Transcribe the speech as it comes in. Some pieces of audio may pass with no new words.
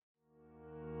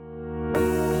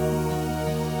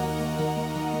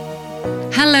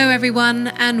Hello, everyone,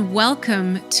 and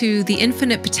welcome to the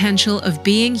Infinite Potential of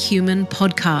Being Human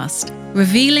podcast,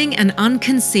 revealing and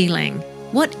unconcealing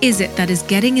what is it that is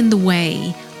getting in the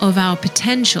way of our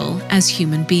potential as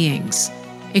human beings,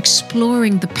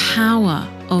 exploring the power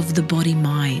of the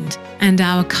body-mind and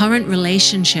our current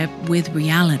relationship with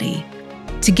reality.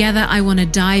 Together, I want to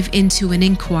dive into an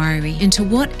inquiry into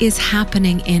what is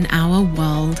happening in our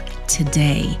world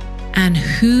today and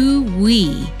who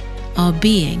we are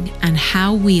being and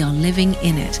how we are living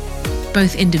in it,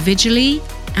 both individually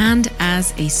and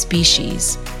as a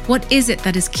species. What is it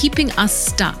that is keeping us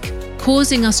stuck,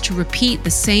 causing us to repeat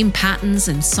the same patterns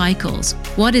and cycles?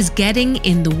 What is getting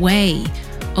in the way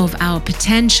of our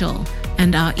potential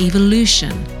and our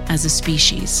evolution as a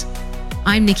species?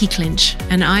 I'm Nikki Clinch,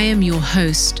 and I am your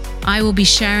host. I will be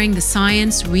sharing the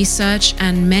science, research,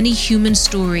 and many human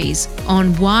stories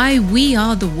on why we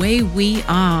are the way we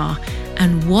are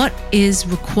and what is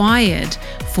required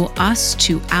for us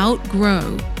to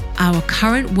outgrow our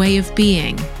current way of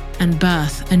being and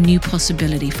birth a new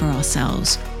possibility for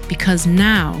ourselves. Because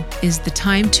now is the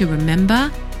time to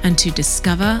remember and to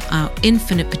discover our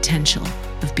infinite potential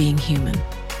of being human.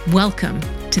 Welcome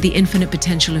to the Infinite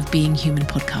Potential of Being Human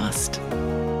podcast.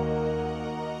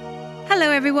 Hello,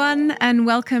 everyone, and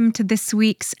welcome to this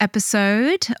week's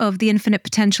episode of the Infinite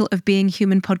Potential of Being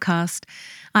Human podcast.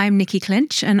 I'm Nikki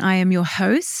Clinch, and I am your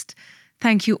host.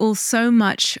 Thank you all so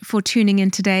much for tuning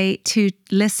in today to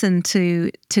listen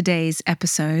to today's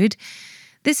episode.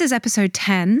 This is episode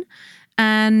 10,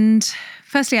 and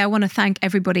firstly, I want to thank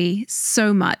everybody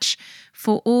so much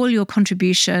for all your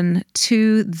contribution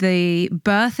to the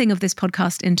birthing of this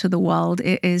podcast into the world.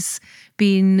 It has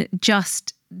been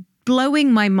just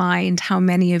blowing my mind how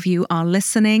many of you are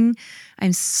listening.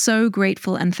 I'm so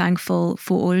grateful and thankful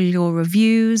for all your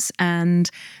reviews and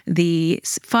the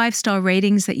 5-star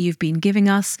ratings that you've been giving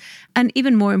us. And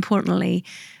even more importantly,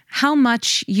 how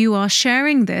much you are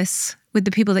sharing this with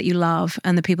the people that you love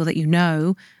and the people that you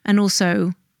know, and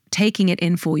also taking it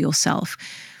in for yourself.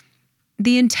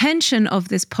 The intention of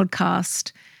this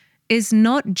podcast is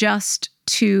not just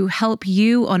to help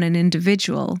you on an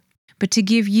individual, but to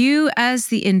give you as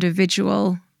the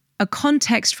individual a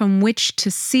context from which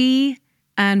to see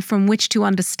and from which to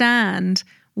understand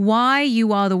why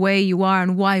you are the way you are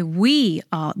and why we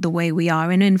are the way we are.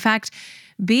 And in fact,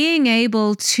 being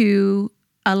able to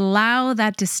allow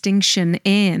that distinction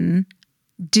in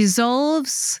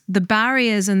dissolves the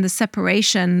barriers and the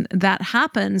separation that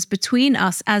happens between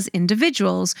us as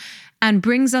individuals and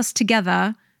brings us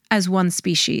together as one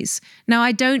species. Now,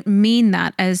 I don't mean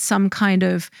that as some kind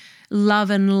of love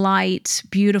and light,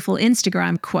 beautiful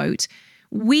Instagram quote.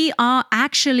 We are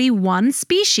actually one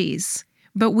species,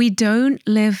 but we don't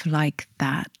live like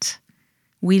that.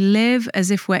 We live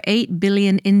as if we're 8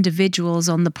 billion individuals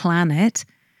on the planet,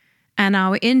 and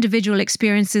our individual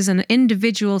experiences and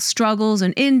individual struggles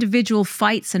and individual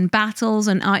fights and battles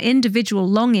and our individual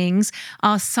longings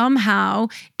are somehow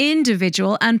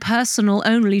individual and personal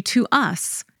only to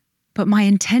us. But my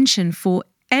intention for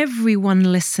everyone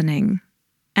listening,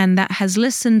 and that has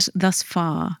listened thus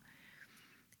far,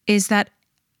 is that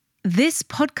this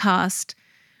podcast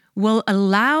will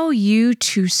allow you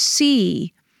to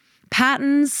see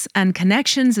patterns and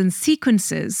connections and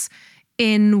sequences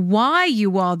in why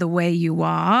you are the way you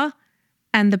are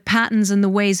and the patterns and the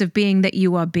ways of being that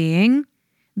you are being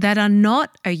that are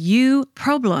not a you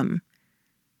problem.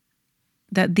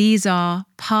 That these are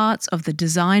parts of the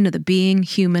design of the being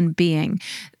human being.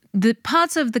 The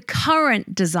parts of the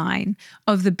current design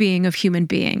of the being of human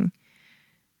being.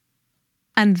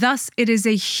 And thus it is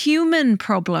a human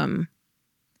problem,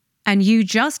 and you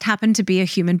just happen to be a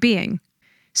human being.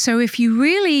 So if you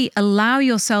really allow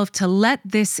yourself to let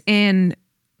this in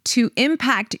to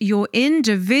impact your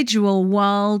individual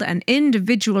world and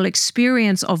individual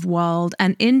experience of world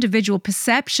and individual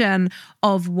perception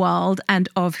of world and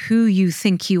of who you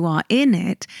think you are in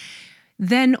it,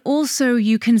 then also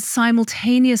you can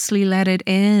simultaneously let it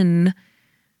in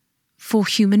for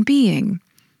human being,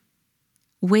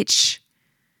 which,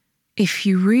 if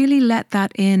you really let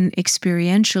that in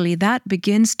experientially, that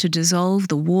begins to dissolve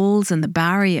the walls and the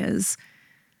barriers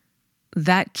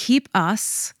that keep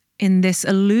us in this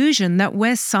illusion that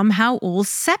we're somehow all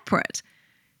separate.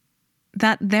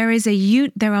 That there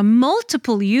are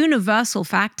multiple universal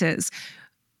factors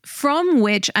from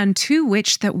which and to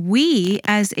which that we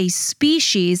as a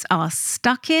species are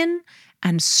stuck in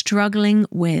and struggling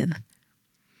with.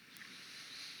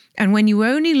 And when you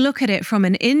only look at it from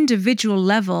an individual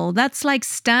level, that's like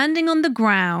standing on the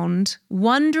ground,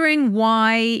 wondering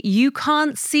why you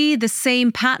can't see the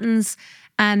same patterns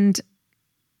and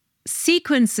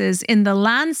sequences in the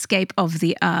landscape of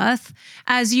the Earth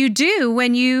as you do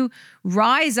when you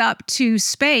rise up to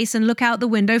space and look out the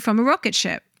window from a rocket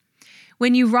ship.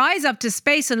 When you rise up to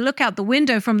space and look out the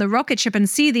window from the rocket ship and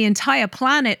see the entire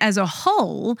planet as a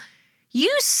whole,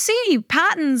 you see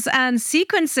patterns and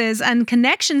sequences and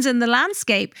connections in the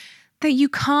landscape that you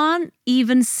can't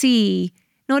even see,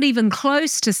 not even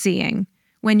close to seeing,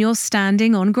 when you're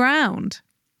standing on ground.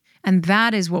 And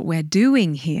that is what we're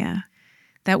doing here.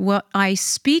 That what I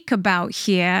speak about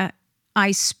here,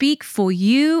 I speak for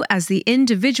you as the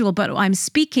individual, but I'm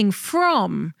speaking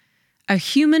from a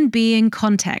human being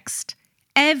context.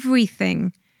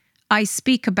 Everything I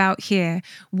speak about here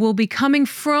will be coming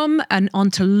from an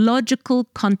ontological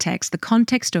context, the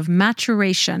context of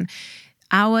maturation,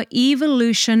 our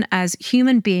evolution as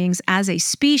human beings, as a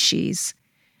species,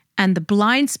 and the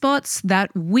blind spots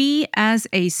that we as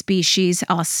a species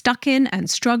are stuck in and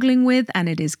struggling with, and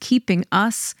it is keeping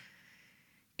us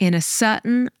in a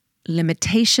certain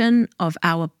limitation of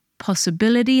our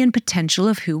possibility and potential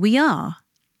of who we are.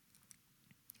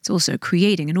 It's also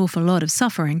creating an awful lot of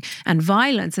suffering and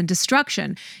violence and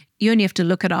destruction. You only have to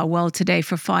look at our world today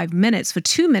for 5 minutes, for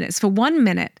 2 minutes, for 1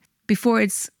 minute, before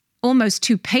it's almost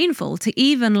too painful to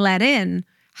even let in.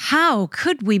 How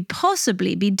could we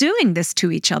possibly be doing this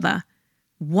to each other?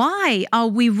 Why are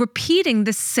we repeating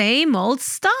the same old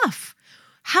stuff?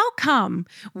 How come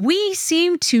we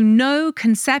seem to know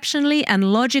conceptually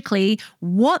and logically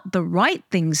what the right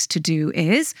things to do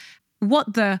is,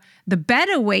 what the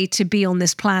better way to be on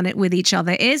this planet with each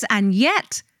other is, and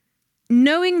yet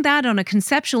knowing that on a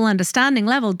conceptual understanding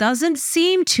level doesn't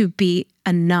seem to be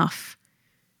enough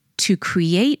to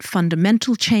create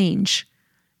fundamental change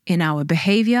in our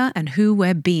behavior and who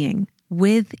we're being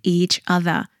with each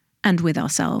other and with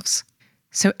ourselves.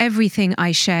 So everything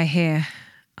I share here,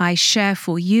 I share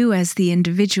for you as the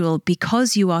individual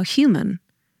because you are human,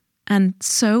 and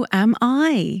so am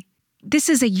I. This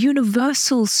is a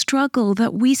universal struggle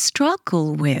that we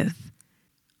struggle with.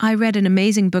 I read an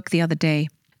amazing book the other day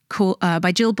called,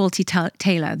 by Jill Bolte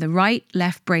Taylor, The Right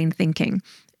Left Brain Thinking.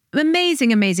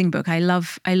 Amazing, amazing book. I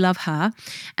love her.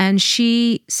 And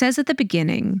she says at the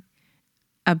beginning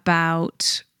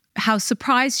about how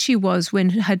surprised she was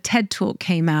when her TED Talk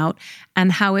came out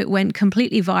and how it went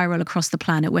completely viral across the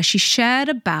planet, where she shared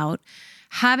about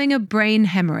having a brain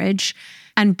hemorrhage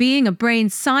and being a brain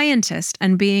scientist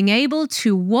and being able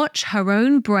to watch her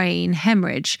own brain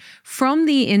hemorrhage from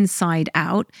the inside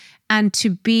out and to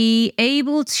be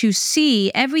able to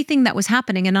see everything that was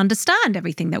happening and understand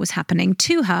everything that was happening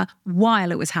to her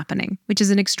while it was happening, which is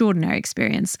an extraordinary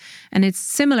experience. And it's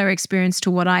a similar experience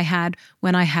to what I had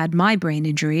when I had my brain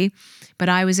injury, but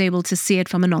I was able to see it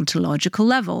from an ontological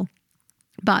level.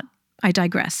 But I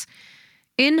digress.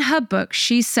 In her book,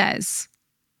 she says,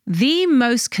 the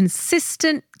most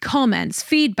consistent comments,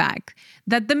 feedback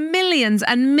that the millions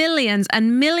and millions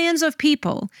and millions of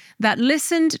people that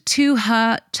listened to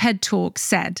her TED Talk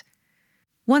said,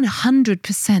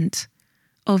 100%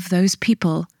 of those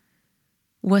people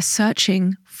were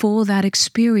searching for that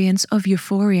experience of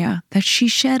euphoria that she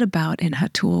shared about in her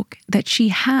talk, that she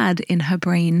had in her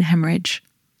brain hemorrhage,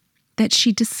 that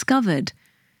she discovered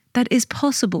that is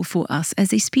possible for us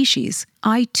as a species.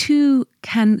 I too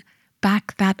can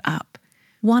back that up.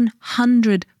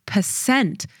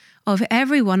 100% of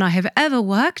everyone I have ever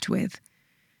worked with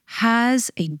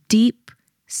has a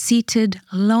deep-seated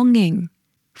longing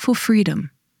for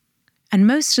freedom. And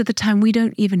most of the time we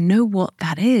don't even know what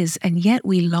that is, and yet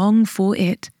we long for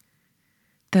it.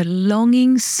 The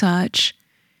longing search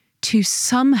to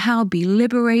somehow be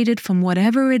liberated from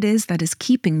whatever it is that is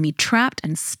keeping me trapped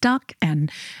and stuck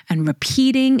and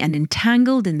repeating and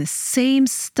entangled in the same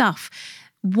stuff.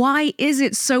 Why is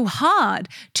it so hard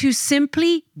to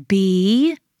simply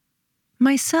be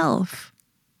myself?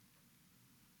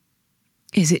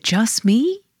 Is it just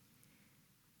me?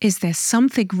 Is there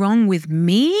something wrong with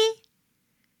me?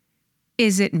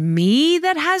 Is it me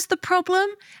that has the problem?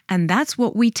 And that's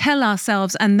what we tell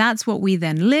ourselves, and that's what we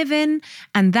then live in,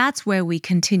 and that's where we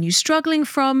continue struggling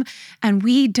from, and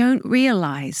we don't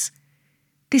realize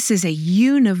this is a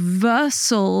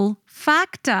universal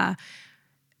factor.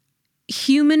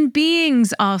 Human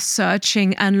beings are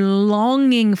searching and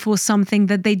longing for something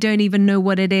that they don't even know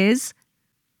what it is,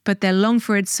 but they long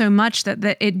for it so much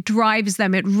that it drives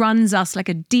them, it runs us like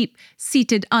a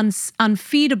deep-seated,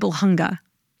 unfeedable hunger.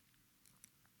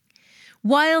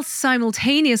 While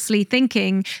simultaneously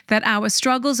thinking that our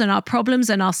struggles and our problems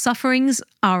and our sufferings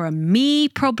are a me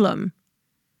problem.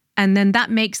 And then that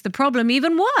makes the problem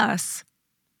even worse.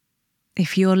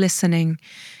 If you're listening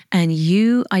and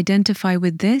you identify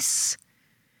with this,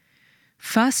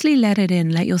 Firstly, let it in.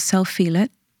 Let yourself feel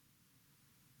it.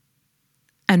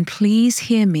 And please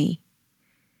hear me.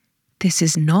 This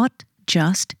is not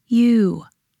just you.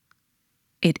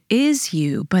 It is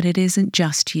you, but it isn't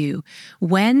just you.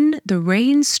 When the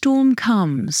rainstorm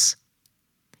comes,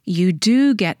 you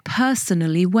do get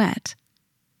personally wet.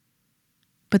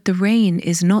 But the rain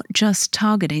is not just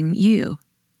targeting you.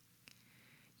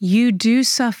 You do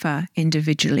suffer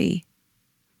individually,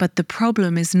 but the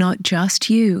problem is not just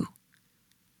you.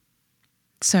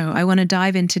 So I want to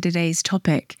dive into today's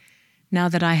topic now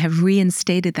that I have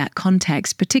reinstated that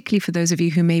context, particularly for those of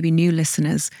you who may be new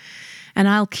listeners. And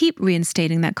I'll keep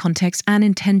reinstating that context and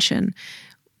intention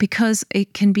because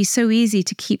it can be so easy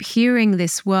to keep hearing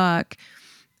this work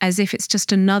as if it's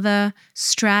just another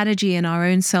strategy in our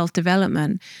own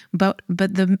self-development. But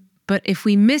if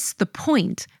we miss the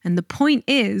point, and the point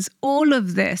is all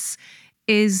of this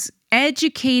is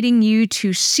educating you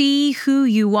to see who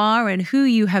you are and who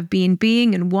you have been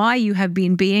being and why you have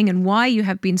been being and why you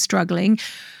have been struggling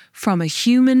from a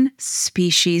human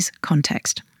species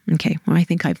context. Okay, well, I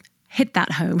think I've hit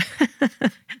that home.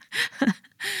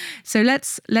 So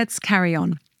let's carry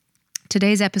on.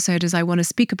 Today's episode is I want to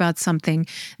speak about something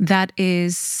that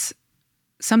is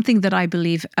something that I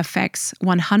believe affects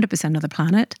 100% of the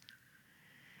planet,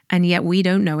 and yet we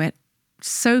don't know it.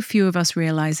 So few of us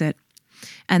realize it.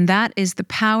 And that is the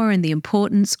power and the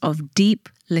importance of deep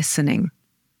listening.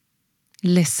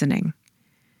 Listening.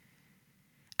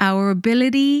 Our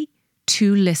ability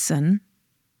to listen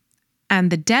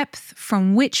and the depth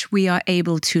from which we are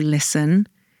able to listen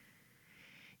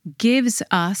gives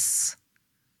us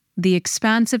the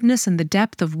expansiveness and the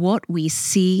depth of what we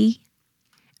see,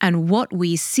 and what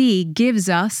we see gives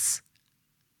us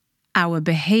our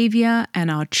behavior and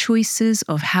our choices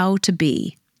of how to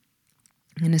be.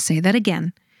 I'm going to say that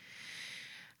again.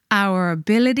 Our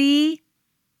ability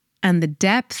and the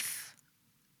depth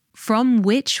from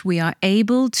which we are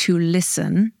able to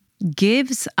listen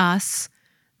gives us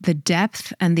the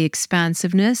depth and the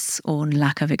expansiveness, or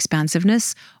lack of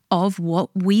expansiveness, of what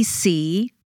we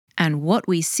see. And what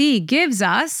we see gives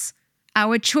us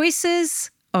our choices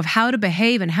of how to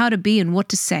behave and how to be and what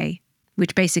to say,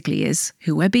 which basically is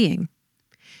who we're being.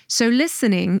 So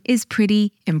listening is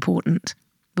pretty important,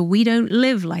 but we don't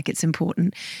live like it's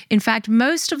important. In fact,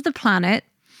 most of the planet,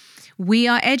 we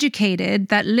are educated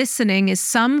that listening is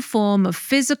some form of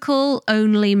physical,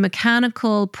 only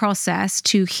mechanical process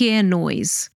to hear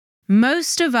noise.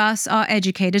 Most of us are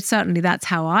educated, certainly that's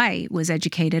how I was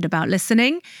educated about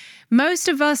listening. Most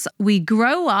of us, we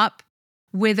grow up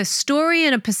with a story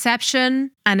and a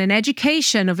perception and an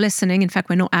education of listening. In fact,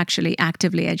 we're not actually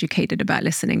actively educated about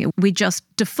listening. We just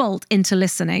default into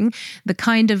listening, the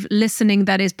kind of listening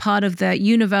that is part of the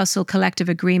universal collective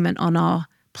agreement on our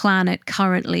planet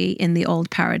currently in the old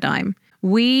paradigm.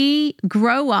 We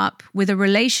grow up with a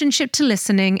relationship to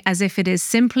listening as if it is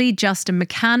simply just a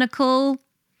mechanical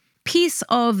piece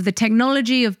of the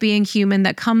technology of being human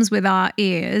that comes with our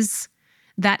ears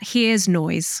that hears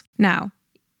noise. Now,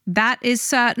 that is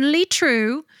certainly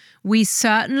true. We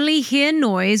certainly hear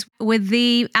noise with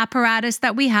the apparatus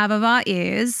that we have of our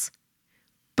ears.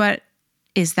 But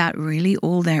is that really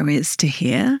all there is to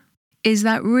hear? Is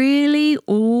that really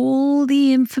all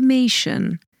the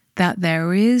information that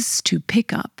there is to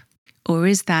pick up? Or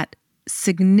is that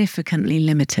significantly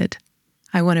limited?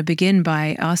 I want to begin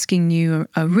by asking you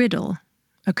a riddle,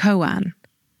 a koan.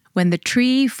 When the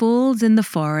tree falls in the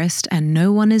forest and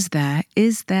no one is there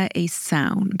a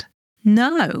sound?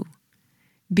 No,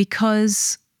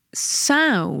 because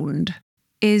sound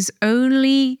is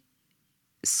only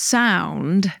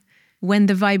sound when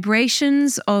the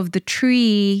vibrations of the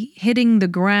tree hitting the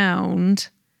ground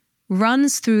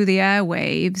runs through the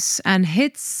airwaves and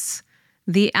hits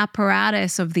the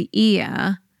apparatus of the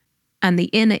ear and the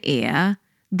inner ear,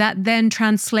 that then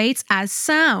translates as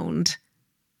sound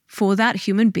for that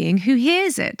human being who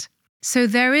hears it. So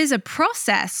there is a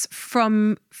process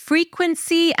from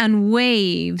frequency and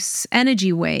waves,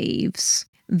 energy waves,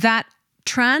 that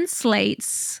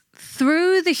translates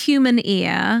through the human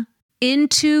ear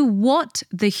into what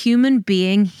the human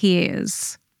being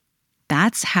hears.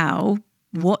 That's how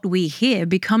what we hear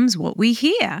becomes what we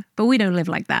hear. But we don't live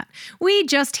like that. We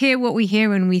just hear what we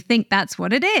hear and we think that's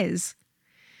what it is.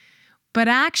 But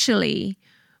actually,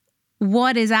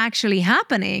 what is actually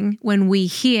happening when we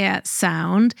hear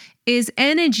sound is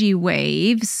energy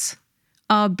waves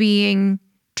are being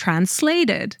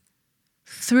translated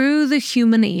through the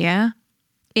human ear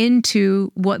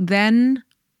into what then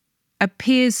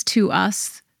appears to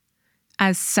us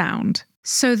as sound.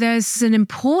 So there's an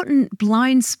important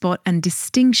blind spot and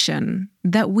distinction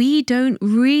that we don't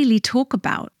really talk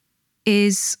about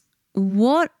is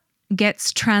what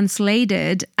gets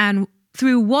translated and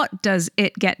through what does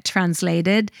it get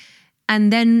translated?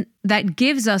 And then that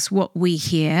gives us what we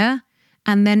hear.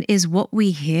 And then is what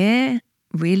we hear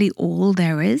really all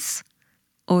there is?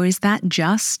 Or is that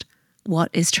just what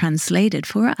is translated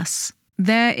for us?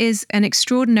 There is an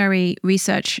extraordinary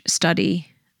research study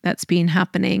that's been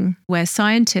happening where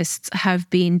scientists have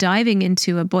been diving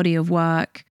into a body of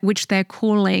work which they're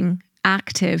calling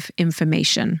active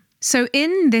information. So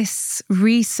in this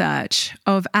research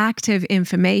of active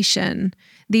information,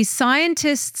 these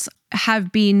scientists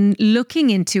have been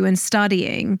looking into and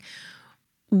studying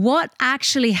what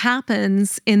actually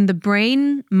happens in the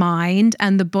brain mind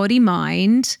and the body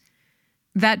mind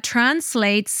that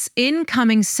translates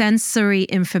incoming sensory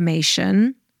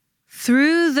information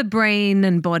through the brain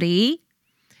and body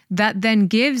that then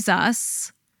gives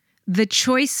us the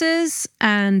choices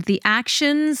and the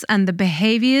actions and the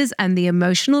behaviors and the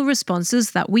emotional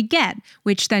responses that we get,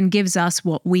 which then gives us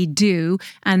what we do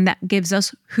and that gives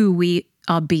us who we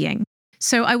are being.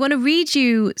 So I want to read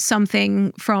you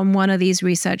something from one of these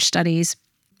research studies.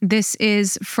 This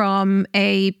is from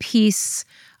a piece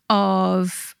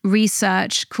of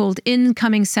research called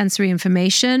Incoming Sensory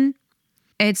Information.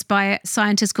 It's by a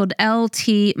scientist called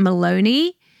L.T.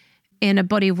 Maloney in a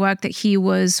body of work that he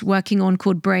was working on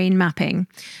called brain mapping.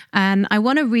 And I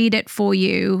want to read it for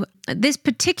you. This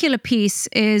particular piece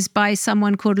is by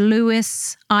someone called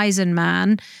Louis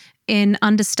Eisenman in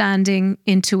Understanding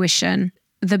Intuition,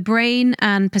 the Brain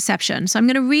and Perception. So I'm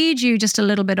going to read you just a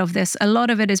little bit of this. A lot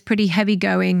of it is pretty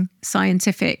heavy-going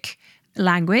scientific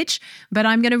language, but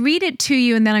I'm going to read it to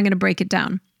you and then I'm going to break it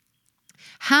down.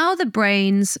 How the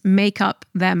brains make up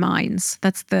their minds.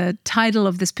 That's the title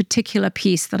of this particular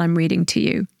piece that I'm reading to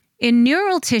you. In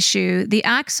neural tissue, the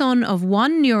axon of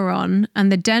one neuron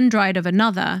and the dendrite of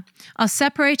another are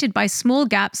separated by small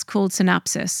gaps called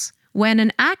synapses. When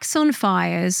an axon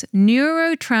fires,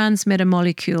 neurotransmitter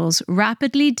molecules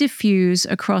rapidly diffuse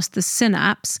across the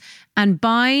synapse and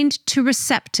bind to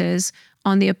receptors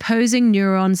on the opposing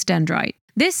neuron's dendrite.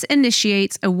 This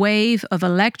initiates a wave of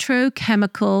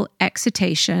electrochemical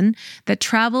excitation that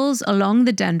travels along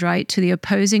the dendrite to the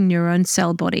opposing neuron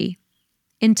cell body.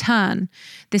 In turn,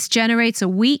 this generates a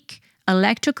weak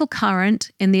electrical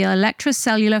current in the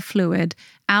electrocellular fluid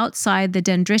outside the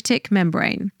dendritic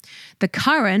membrane. The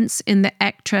currents in the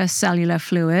extracellular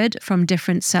fluid from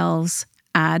different cells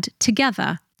add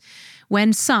together.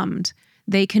 When summed,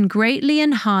 they can greatly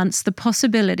enhance the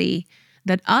possibility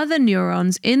that other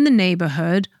neurons in the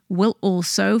neighborhood will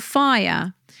also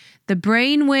fire. The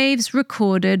brain waves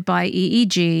recorded by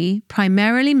EEG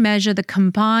primarily measure the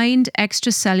combined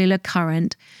extracellular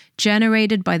current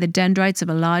generated by the dendrites of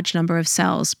a large number of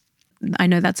cells. I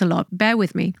know that's a lot. Bear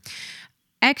with me.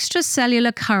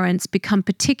 Extracellular currents become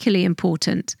particularly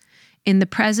important in the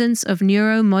presence of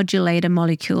neuromodulator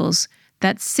molecules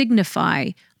that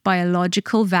signify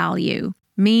biological value,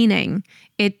 meaning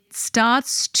it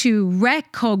starts to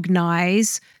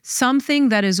recognize something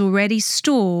that is already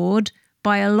stored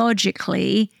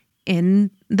biologically in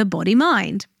the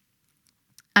body-mind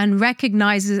and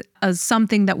recognizes it as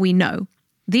something that we know.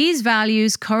 These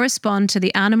values correspond to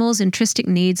the animal's intrinsic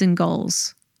needs and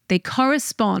goals. They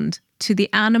correspond to the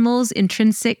animal's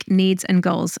intrinsic needs and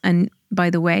goals. And by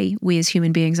the way, we as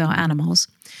human beings are animals.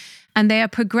 And they are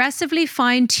progressively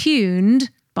fine-tuned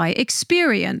by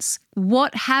experience.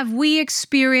 What have we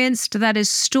experienced that is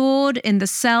stored in the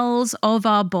cells of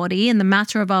our body, in the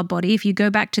matter of our body? If you go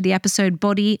back to the episode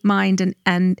Body, Mind,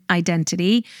 and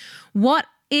Identity, what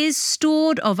is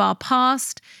stored of our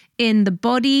past in the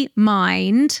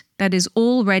body-mind that is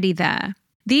already there?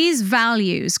 These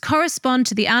values correspond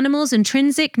to the animal's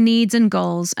intrinsic needs and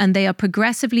goals, and they are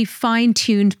progressively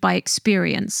fine-tuned by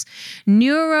experience.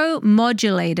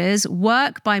 Neuromodulators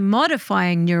work by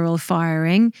modifying neural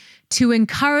firing to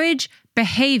encourage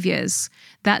behaviors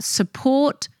that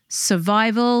support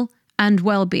survival and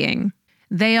well-being.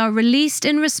 They are released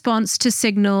in response to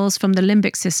signals from the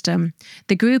limbic system,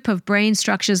 the group of brain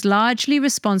structures largely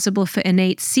responsible for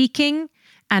innate seeking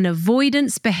and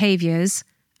avoidance behaviors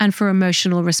and for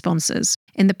emotional responses.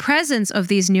 In the presence of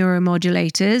these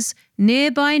neuromodulators,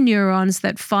 nearby neurons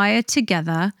that fire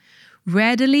together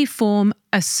readily form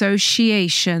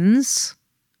associations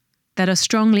that are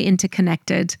strongly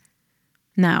interconnected.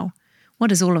 Now, what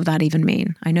does all of that even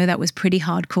mean? I know that was pretty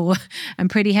hardcore and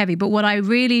pretty heavy, but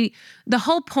the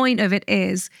whole point of it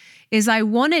is I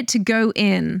wanted to go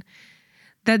in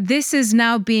that this is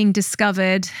now being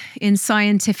discovered in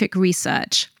scientific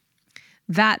research,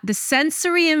 that the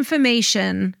sensory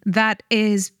information that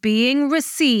is being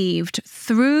received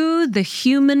through the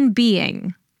human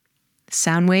being,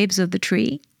 sound waves of the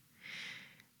tree,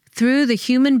 through the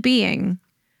human being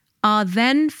are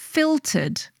then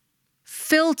filtered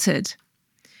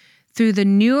through the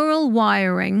neural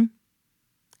wiring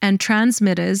and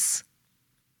transmitters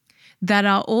that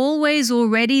are always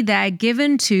already there,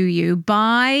 given to you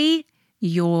by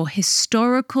your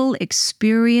historical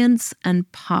experience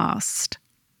and past.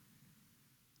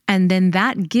 And then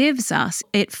that gives us,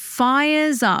 it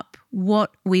fires up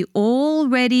what we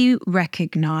already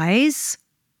recognize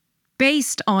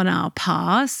based on our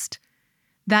past,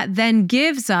 that then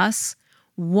gives us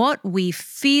what we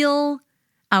feel,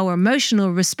 our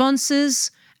emotional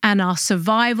responses, and our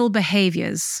survival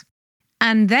behaviors.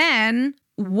 And then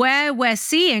where we're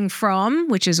seeing from,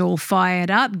 which is all fired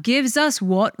up, gives us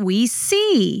what we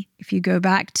see. If you go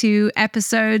back to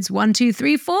episodes 1, 2,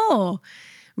 3, 4,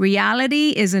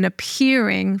 reality is an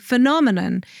appearing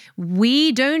phenomenon.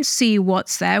 We don't see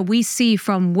what's there. We see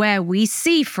from where we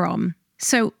see from.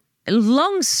 So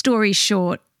long story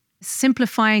short,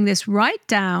 simplifying this right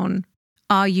down,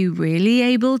 are you really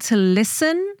able to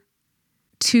listen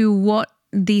to what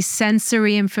the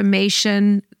sensory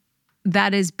information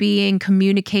that is being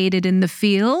communicated in the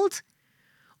field?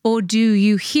 Or do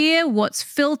you hear what's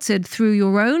filtered through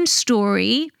your own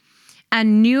story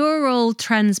and neural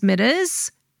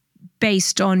transmitters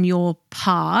based on your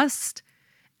past,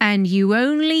 and you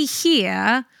only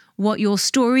hear what your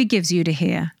story gives you to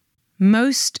hear?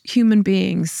 Most human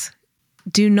beings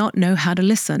do not know how to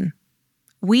listen.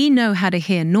 We know how to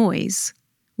hear noise.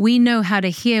 We know how to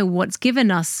hear what's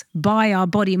given us by our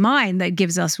body-mind that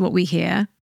gives us what we hear.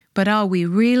 But are we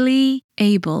really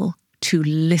able to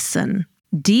listen?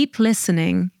 Deep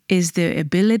listening is the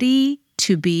ability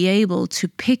to be able to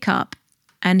pick up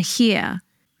and hear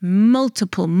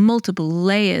multiple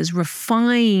layers,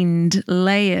 refined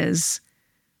layers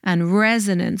and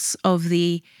resonance of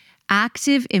the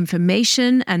active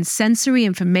information and sensory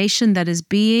information that is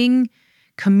being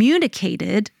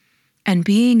communicated, and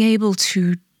being able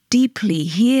to deeply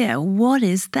hear what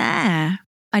is there.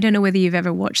 I don't know whether you've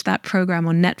ever watched that program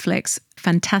on Netflix,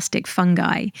 Fantastic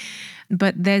Fungi,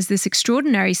 but there's this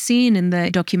extraordinary scene in the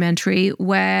documentary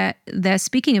where they're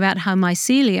speaking about how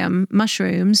mycelium,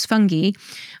 mushrooms, fungi,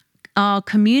 are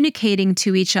communicating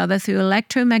to each other through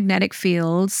electromagnetic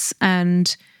fields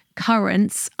and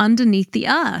currents underneath the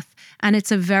earth. And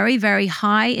it's a very, very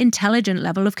high intelligent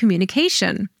level of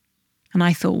communication. And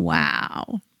I thought,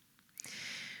 wow,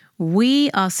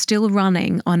 we are still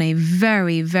running on a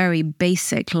very, very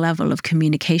basic level of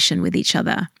communication with each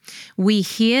other. We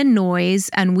hear noise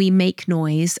and we make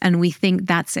noise and we think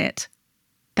that's it.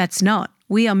 That's not.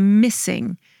 We are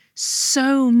missing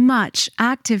so much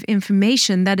active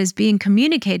information that is being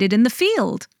communicated in the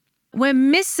field. We're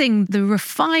missing the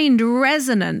refined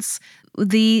resonance,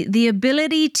 the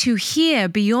ability to hear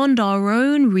beyond our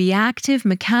own reactive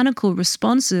mechanical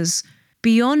responses,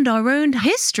 beyond our own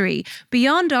history,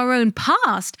 beyond our own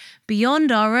past,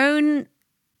 beyond our own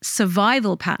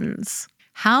survival patterns.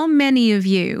 How many of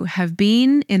you have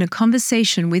been in a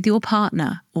conversation with your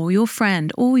partner or your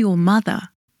friend or your mother,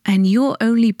 and you're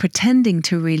only pretending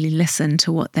to really listen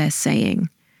to what they're saying?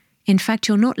 In fact,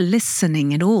 you're not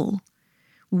listening at all.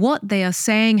 What they are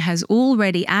saying has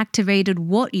already activated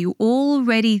what you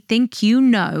already think you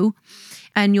know,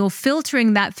 and you're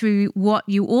filtering that through what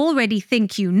you already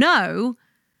think you know,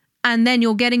 and then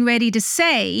you're getting ready to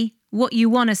say what you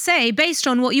want to say based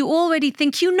on what you already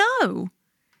think you know.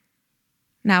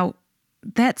 Now,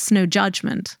 that's no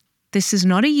judgment. This is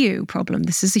not a you problem.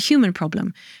 This is a human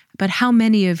problem. But how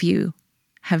many of you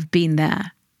have been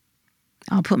there?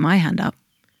 I'll put my hand up.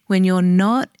 When you're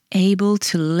not able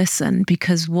to listen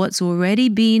because what's already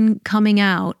been coming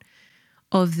out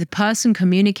of the person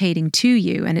communicating to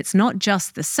you, and it's not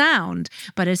just the sound,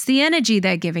 but it's the energy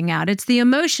they're giving out, it's the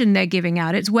emotion they're giving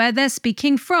out, it's where they're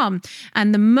speaking from.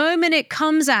 And the moment it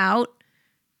comes out,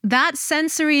 that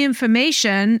sensory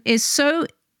information is so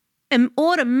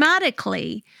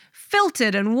automatically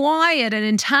filtered and wired and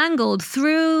entangled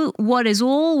through what is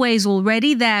always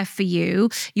already there for you.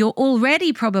 You're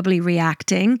already probably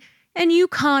reacting, and you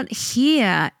can't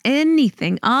hear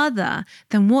anything other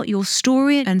than what your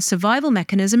story and survival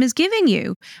mechanism is giving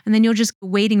you. And then you're just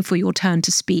waiting for your turn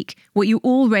to speak, what you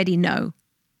already know.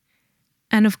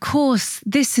 And of course,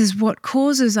 this is what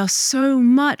causes us so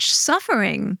much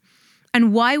suffering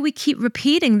and why we keep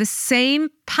repeating the same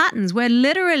patterns. We're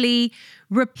literally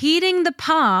repeating the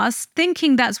past,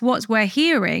 thinking that's what we're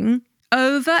hearing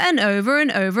over and over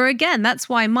and over again. That's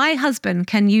why my husband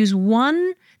can use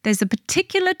there's a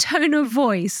particular tone of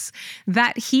voice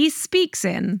that he speaks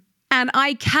in and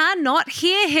I cannot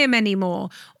hear him anymore.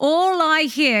 All I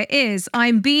hear is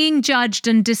I'm being judged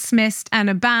and dismissed and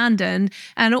abandoned,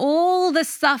 and all the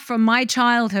stuff from my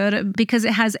childhood, because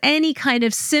it has any kind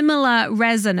of similar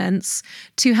resonance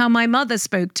to how my mother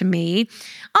spoke to me.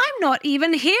 I'm not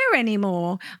even here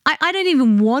anymore. I don't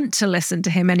even want to listen to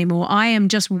him anymore. I am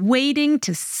just waiting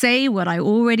to say what I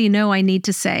already know I need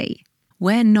to say.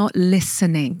 We're not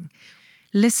listening.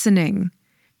 Listening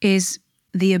is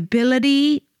the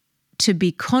ability to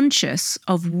be conscious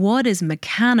of what is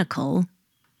mechanical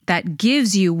that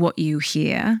gives you what you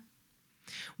hear,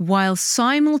 while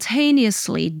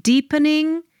simultaneously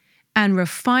deepening and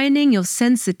refining your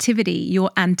sensitivity,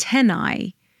 your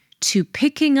antennae, to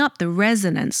picking up the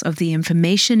resonance of the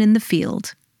information in the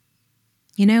field.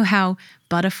 You know how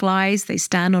butterflies, they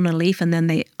stand on a leaf and then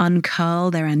they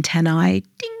uncurl their antennae?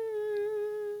 Ding!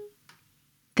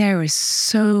 There is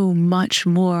so much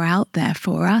more out there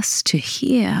for us to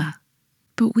hear.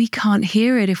 But we can't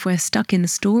hear it if we're stuck in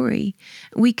story.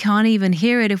 We can't even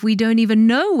hear it if we don't even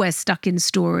know we're stuck in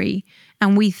story.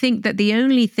 And we think that the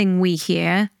only thing we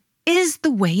hear is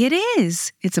the way it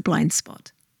is. It's a blind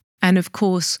spot. And of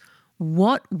course,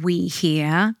 what we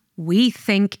hear, we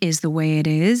think is the way it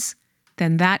is,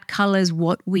 then that colors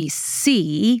what we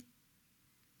see,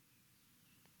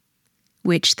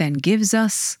 which then gives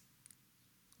us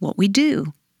what we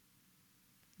do.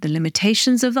 The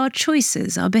limitations of our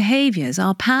choices, our behaviors,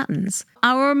 our patterns,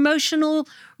 our emotional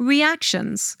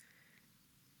reactions.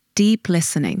 Deep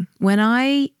listening. When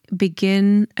I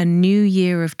begin a new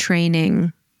year of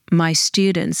training my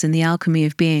students in the Alchemy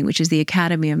of Being, which is the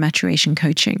Academy of Maturation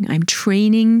Coaching, I'm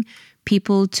training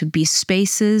people to be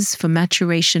spaces for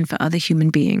maturation for other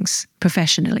human beings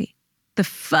professionally. The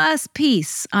first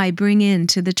piece I bring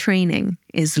into the training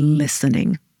is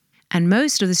listening. And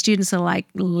most of the students are like,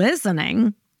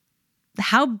 listening?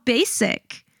 How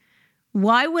basic.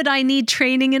 Why would I need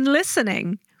training in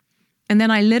listening? And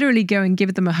then I literally go and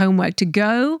give them a homework to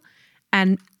go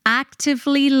and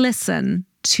actively listen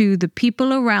to the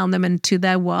people around them and to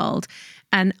their world.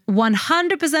 And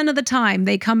 100% of the time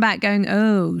they come back going,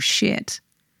 oh shit,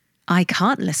 I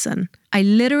can't listen. I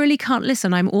literally can't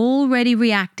listen. I'm already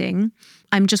reacting.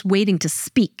 I'm just waiting to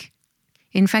speak.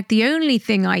 In fact, the only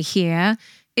thing I hear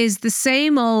is the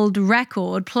same old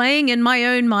record playing in my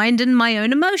own mind and my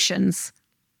own emotions.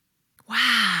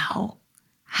 Wow.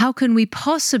 How can we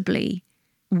possibly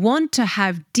want to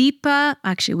have deeper,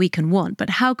 actually we can want, but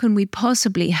how can we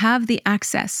possibly have the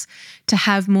access to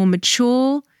have more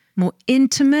mature, more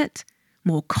intimate,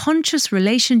 more conscious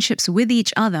relationships with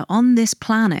each other on this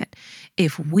planet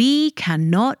if we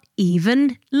cannot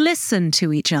even listen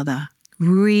to each other?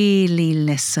 Really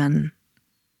listen.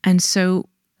 And so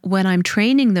when I'm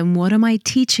training them, what am I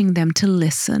teaching them to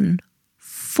listen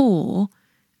for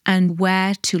and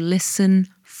where to listen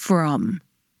from?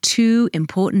 Two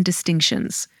important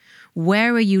distinctions.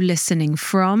 Where are you listening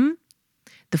from?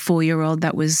 The 4-year-old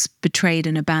that was betrayed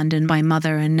and abandoned by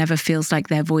mother and never feels like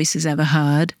their voice is ever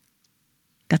heard.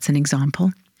 That's an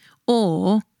example.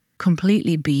 Or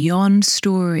completely beyond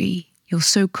story. You're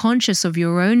so conscious of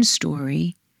your own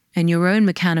story and your own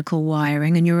mechanical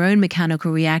wiring and your own mechanical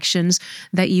reactions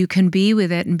that you can be with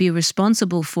it and be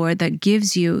responsible for it. That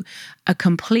gives you a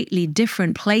completely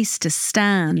different place to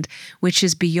stand, which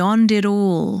is beyond it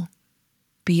all,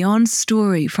 beyond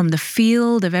story, from the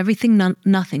field of everything,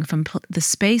 nothing, from the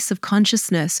space of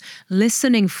consciousness,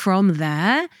 listening from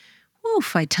there.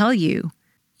 Oof, I tell you,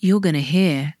 you're going to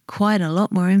hear quite a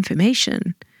lot more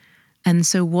information. And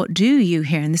so what do you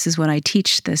hear? And this is what I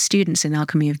teach the students in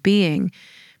Alchemy of Being.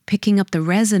 Picking up the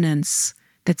resonance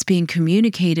that's being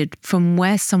communicated from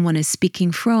where someone is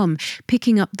speaking from,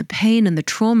 picking up the pain and the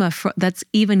trauma that's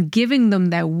even giving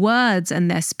them their words and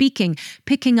their speaking,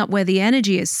 picking up where the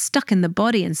energy is stuck in the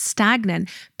body and stagnant,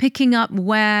 picking up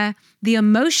where the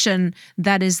emotion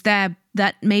that is there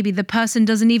that maybe the person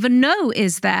doesn't even know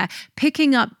is there,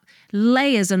 picking up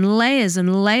layers and layers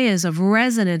and layers of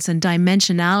resonance and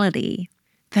dimensionality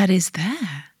that is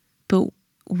there. But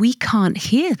we can't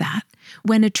hear that.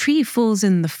 When a tree falls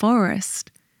in the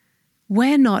forest,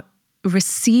 we're not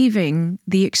receiving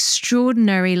the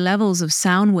extraordinary levels of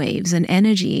sound waves and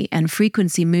energy and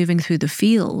frequency moving through the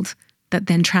field that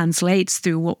then translates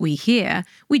through what we hear.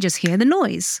 We just hear the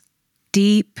noise.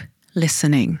 Deep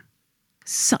listening.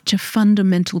 Such a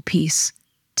fundamental piece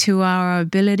to our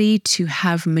ability to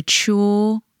have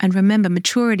mature, and remember,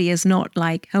 maturity is not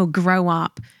like, oh, grow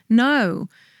up. No.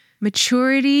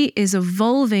 Maturity is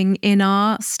evolving in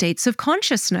our states of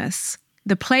consciousness.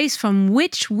 The place from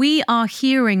which we are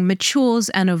hearing matures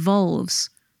and evolves.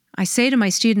 I say to my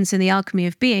students in the Alchemy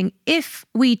of Being, if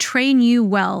we train you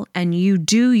well and you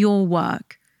do your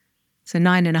work, it's a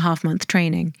 9.5-month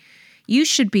training, you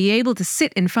should be able to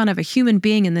sit in front of a human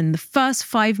being and in the first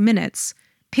 5 minutes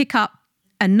pick up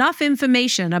enough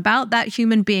information about that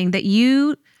human being that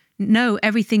you know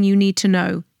everything you need to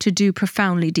know to do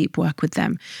profoundly deep work with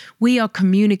them. We are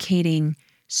communicating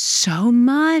so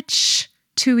much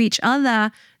to each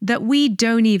other that we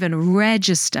don't even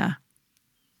register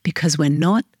because we're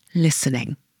not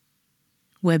listening.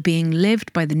 We're being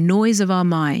lived by the noise of our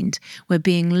mind. We're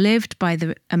being lived by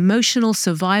the emotional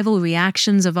survival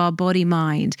reactions of our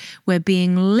body-mind. We're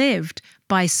being lived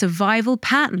by survival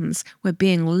patterns. We're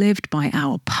being lived by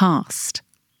our past.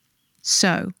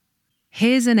 So,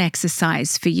 here's an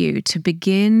exercise for you to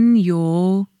begin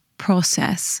your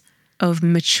process of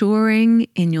maturing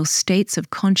in your states of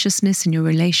consciousness in your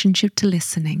relationship to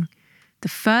listening. The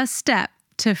first step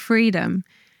to freedom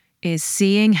is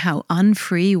seeing how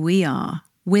unfree we are,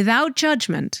 without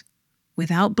judgment,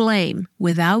 without blame,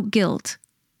 without guilt,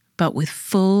 but with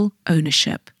full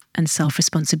ownership and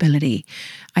self-responsibility.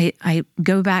 I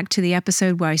go back to the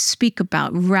episode where I speak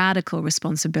about radical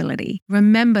responsibility.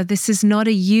 Remember, this is not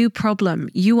a you problem.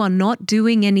 You are not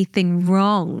doing anything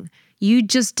wrong. You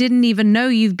just didn't even know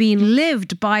you've been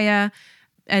lived by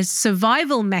a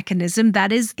survival mechanism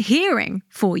that is hearing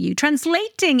for you,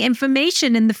 translating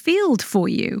information in the field for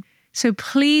you. So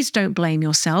please don't blame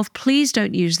yourself. Please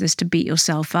don't use this to beat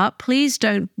yourself up. Please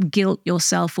don't guilt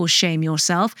yourself or shame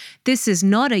yourself. This is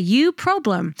not a you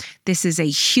problem. This is a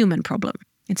human problem.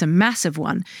 It's a massive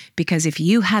one because if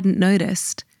you hadn't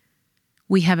noticed,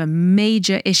 we have a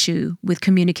major issue with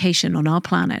communication on our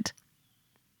planet.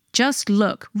 Just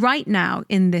look right now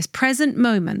in this present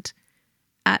moment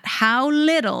at how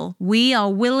little we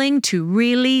are willing to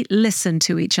really listen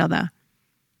to each other.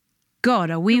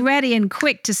 God, are we ready and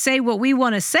quick to say what we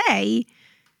want to say,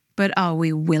 but are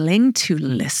we willing to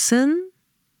listen?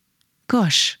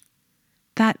 Gosh,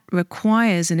 that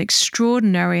requires an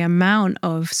extraordinary amount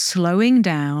of slowing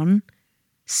down,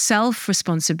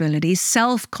 self-responsibility,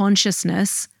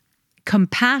 self-consciousness,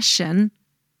 compassion,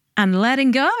 and letting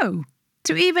go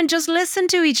to even just listen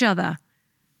to each other.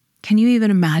 Can you even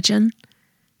imagine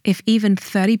if even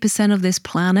 30% of this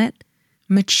planet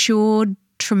matured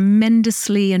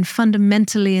tremendously and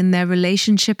fundamentally in their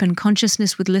relationship and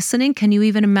consciousness with listening? Can you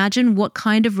even imagine what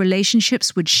kind of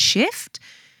relationships would shift?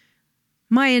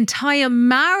 My entire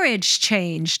marriage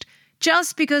changed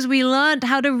just because we learned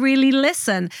how to really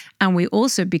listen. And we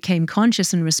also became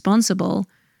conscious and responsible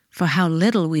for how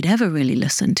little we'd ever really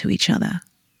listened to each other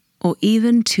or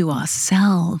even to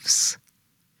ourselves.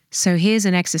 So here's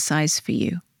an exercise for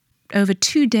you. Over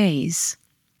 2 days,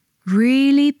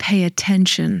 really pay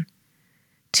attention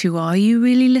to, are you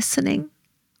really listening?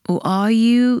 Or are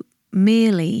you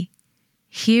merely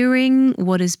hearing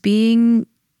what is being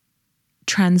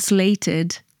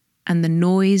translated and the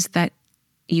noise that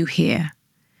you hear?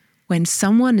 When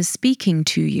someone is speaking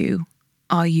to you,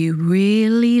 are you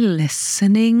really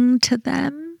listening to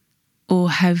them? Or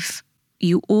have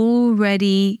you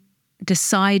already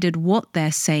decided what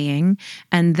they're saying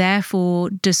and therefore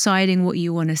deciding what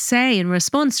you want to say in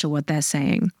response to what they're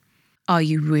saying? Are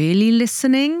you really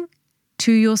listening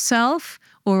to yourself,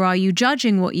 or are you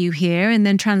judging what you hear and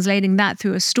then translating that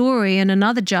through a story and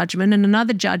another judgment,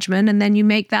 and then you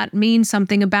make that mean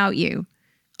something about you?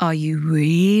 Are you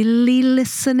really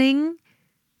listening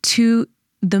to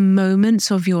the moments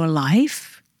of your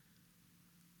life,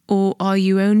 or are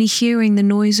you only hearing the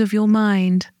noise of your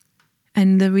mind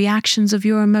and the reactions of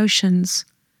your emotions?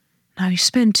 Now you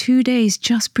spend 2 days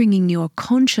just bringing your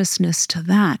consciousness to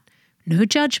that. No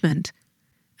judgment.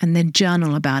 And then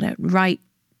journal about it. Write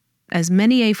as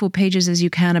many A4 pages as you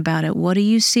can about it. What are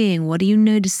you seeing? What are you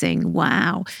noticing?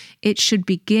 Wow. It should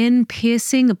begin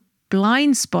piercing a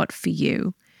blind spot for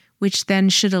you, which then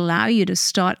should allow you to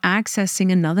start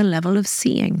accessing another level of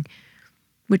seeing,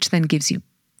 which then gives you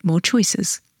more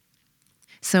choices.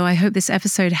 So I hope this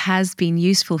episode has been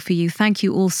useful for you. Thank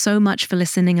you all so much for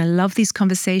listening. I love these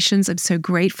conversations. I'm so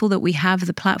grateful that we have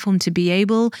the platform to be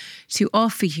able to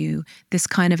offer you this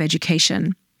kind of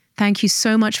education. Thank you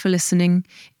so much for listening.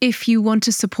 If you want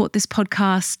to support this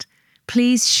podcast,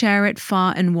 please share it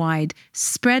far and wide.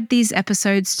 Spread these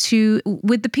episodes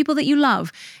with the people that you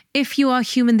love. If you are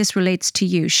human, this relates to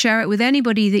you. Share it with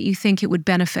anybody that you think it would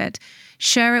benefit.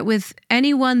 Share it with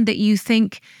anyone that you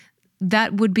think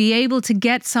that would be able to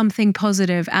get something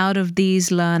positive out of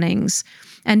these learnings.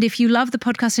 And if you love the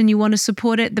podcast and you want to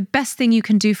support it, the best thing you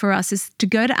can do for us is to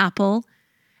go to Apple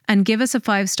and give us a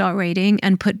 5-star rating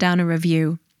and put down a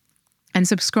review and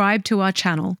subscribe to our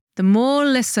channel. The The more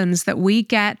listens that we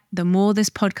get, the more this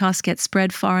podcast gets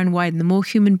spread far and wide, and the more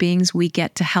human beings we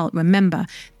get to help. Remember,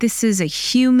 this is a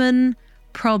human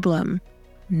problem,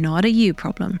 not a you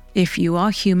problem. If you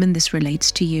are human, this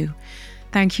relates to you.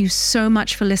 Thank you so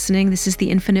much for listening. This is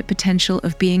the Infinite Potential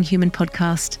of Being Human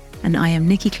podcast, and I am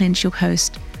Nikki Clinch, your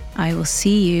host. I will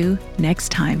see you next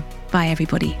time. Bye,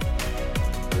 everybody.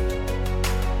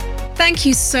 Thank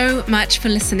you so much for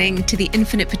listening to the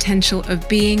Infinite Potential of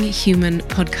Being Human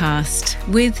podcast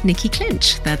with Nikki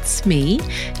Clinch. That's me,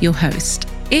 your host.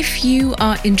 If you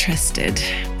are interested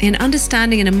in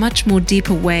understanding in a much more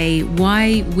deeper way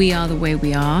why we are the way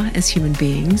we are as human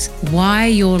beings, why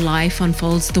your life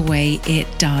unfolds the way it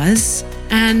does,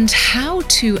 and how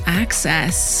to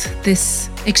access this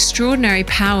extraordinary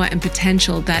power and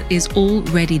potential that is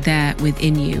already there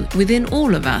within you, within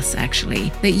all of us actually,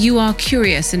 that you are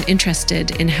curious and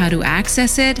interested in how to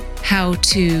access it, how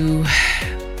to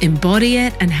embody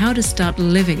it, and how to start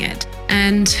living it.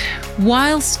 And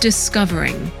whilst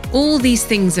discovering all these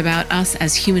things about us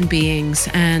as human beings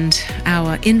and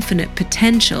our infinite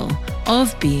potential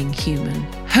of being human,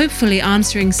 hopefully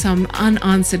answering some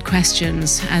unanswered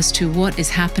questions as to what is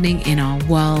happening in our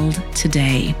world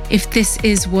today. If this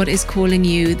is what is calling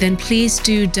you, then please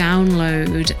do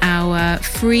download our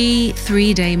free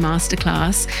 3-day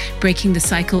masterclass, Breaking the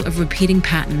Cycle of Repeating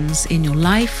Patterns in Your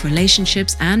Life,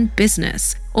 Relationships, and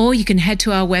Business. Or you can head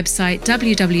to our website,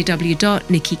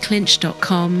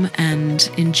 www.nikkiclinch.com,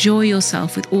 and enjoy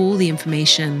yourself with all the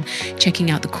information, checking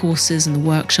out the courses and the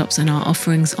workshops and our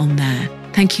offerings on there.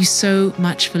 Thank you so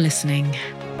much for listening.